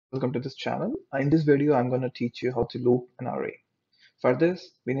Welcome to this channel. In this video, I'm going to teach you how to loop an array. For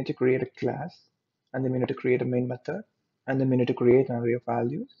this, we need to create a class, and then we need to create a main method, and then we need to create an array of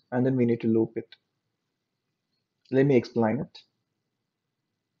values, and then we need to loop it. Let me explain it.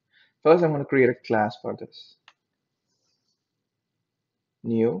 First, I'm going to create a class for this.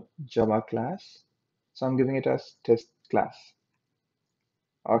 New Java class. So I'm giving it as test class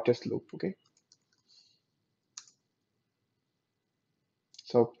or test loop, okay?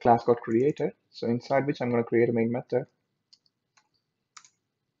 So class got created. So inside which I'm going to create a main method.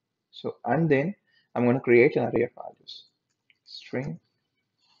 So, and then I'm going to create an array of values. String.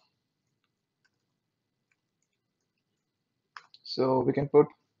 So we can put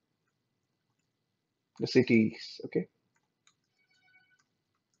the cities, okay?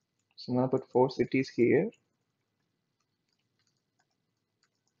 So I'm gonna put 4 cities here: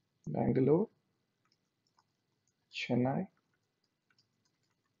 Bangalore, Chennai,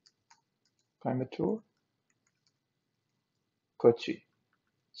 Coimbatore, Kochi.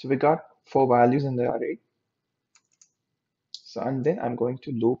 So we got 4 values in the array. So and then I'm going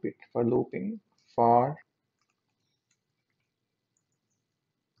to loop it. For looping, for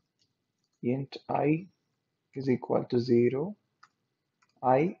int I is equal to 0,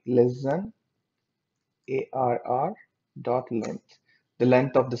 I less than arr dot length. The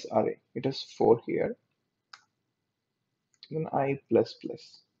length of this array, it is 4 here. Then I plus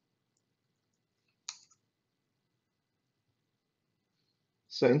plus.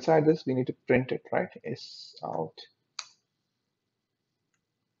 So inside this we need to print it, right? S out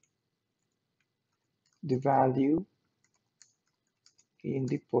the value in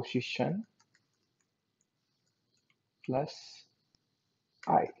the position plus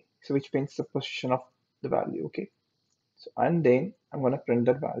I. So which means the position of the value, okay? So and then I'm gonna print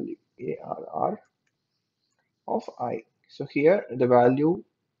that value arr of I. So here the value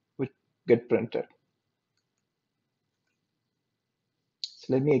will get printed.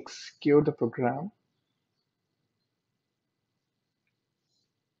 So let me execute the program.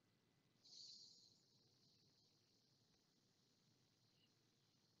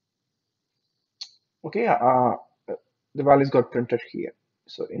 Okay, the values got printed here.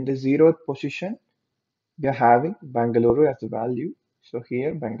 So in the 0th position, we are having Bangalore as the value. So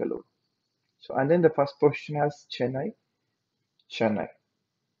here Bangalore. So and then the first position has Chennai, Chennai.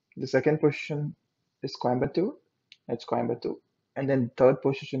 The second position is Coimbatore, it's Coimbatore. And then third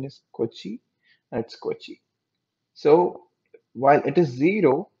position is Kochi, and it's Kochi. So while it is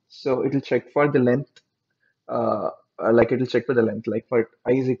 0, so it will check for the length, uh, like it will check for the length, like for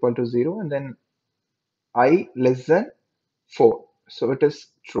I is equal to 0 and then I less than 4. So it is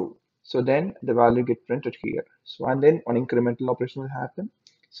true. So then the value get printed here. So and then one incremental operation will happen.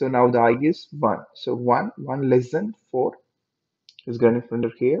 So now the I is 1. So 1 less than 4 is getting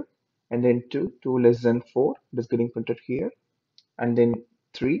printed here. And then 2 less than 4 is getting printed here. And then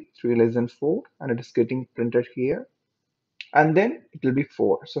 3 less than 4 and it is getting printed here. And then it will be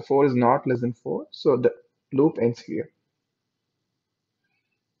 4. So 4 is not less than 4. So the loop ends here.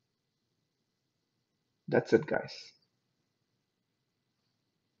 That's it, guys.